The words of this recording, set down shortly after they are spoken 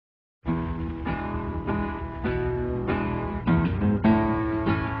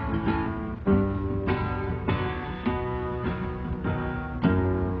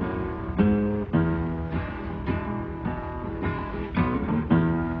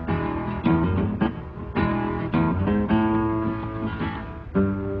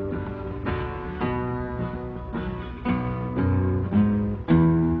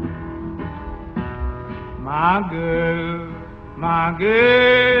my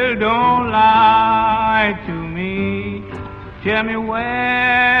girl, don't lie to me. Tell me,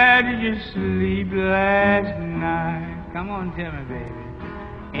 where did you sleep last night? Come on, tell me, baby.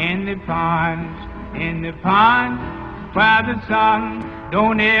 In the pond, where the sun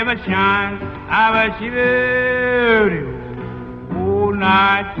don't ever shine. I was shivering all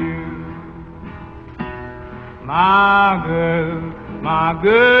night too. My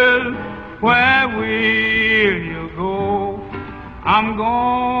girl, where will you go? I'm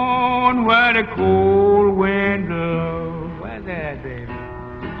going where the cold wind blows. Where's that, baby?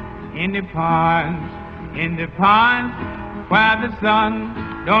 In the ponds, where the sun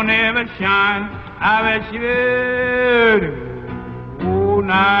don't ever shine. I was shivering all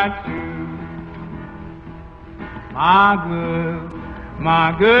night too.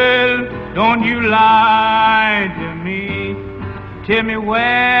 My girl, don't you lie to me. Tell me,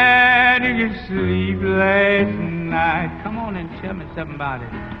 where did you sleep last night? Come on and tell me something about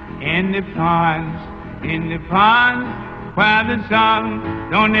it. In the ponds, where the sun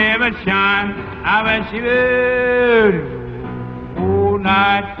don't ever shine. I was shivering all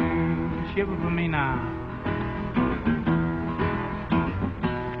night too. Shiver for me now.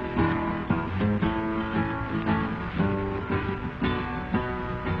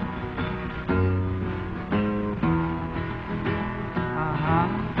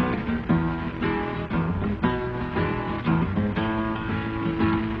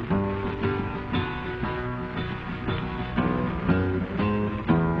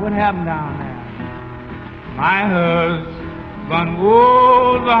 What happened down there? My husband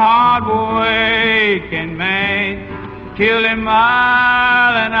was a hard working man, killed a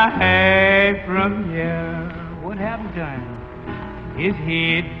mile and a half from here. What happened to him? His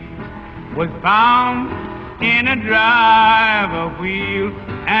head was found in a driver wheel,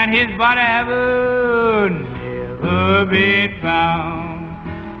 and his body ever never been found.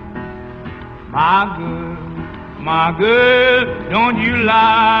 My girl, don't you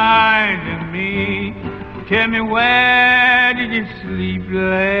lie to me. Tell me, where did you sleep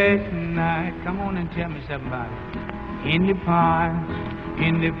last night? Come on and tell me something about it. In the ponds,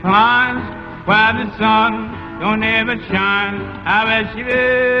 where the sun don't ever shine. I was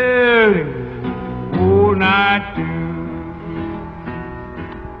shivering all night too.